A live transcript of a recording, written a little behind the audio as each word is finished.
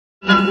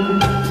It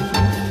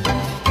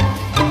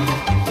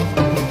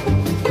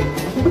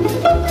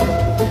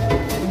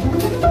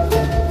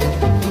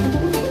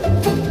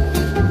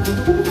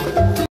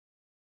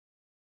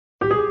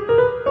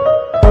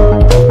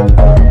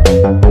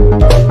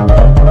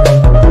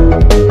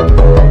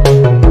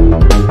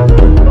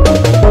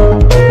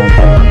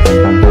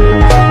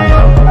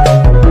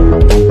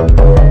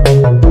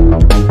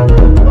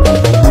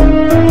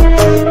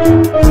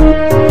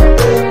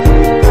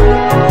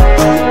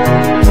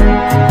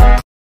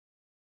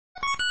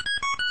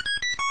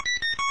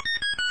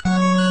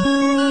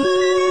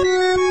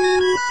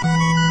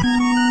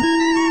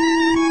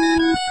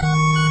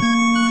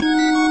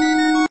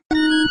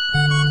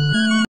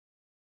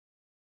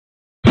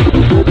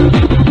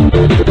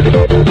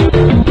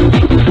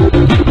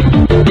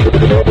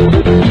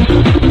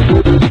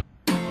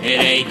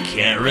ain't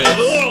carrots,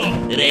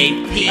 it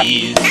ain't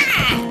peas,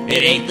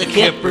 it ain't the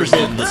kippers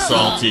in the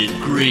salted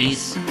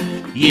grease.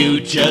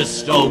 You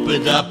just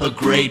opened up a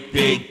great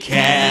big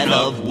can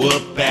of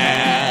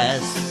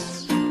whoop-ass.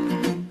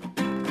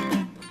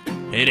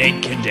 It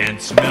ain't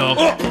condensed milk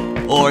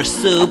Or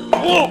soup,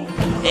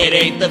 it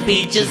ain't the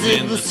peaches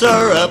in the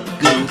syrup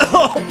goop.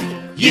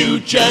 You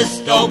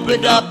just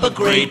opened up a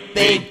great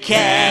big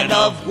can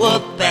of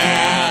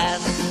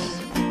whoop-ass.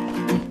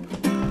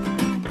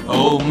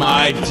 Oh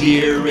my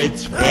dear,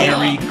 it's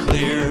very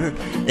clear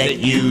that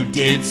you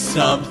did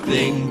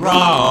something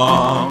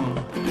wrong.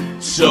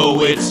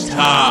 So it's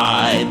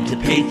time to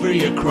pay for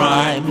your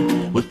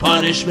crime with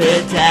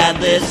punishment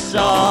and this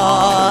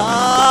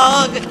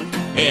song.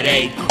 It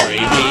ain't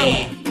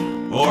gravy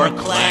or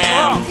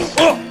clams,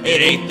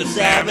 it ain't the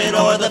salmon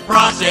or the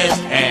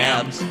processed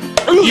hams.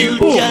 You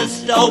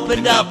just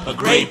opened up a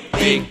great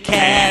big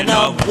can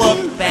of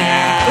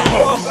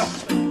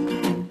whoop-ass.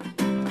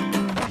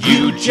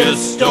 You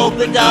just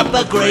opened up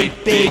a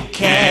great big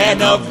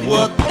can of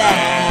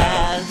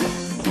whoop-ass.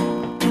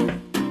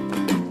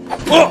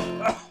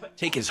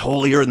 Take his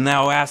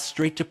holier-than-thou ass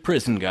straight to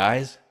prison,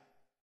 guys.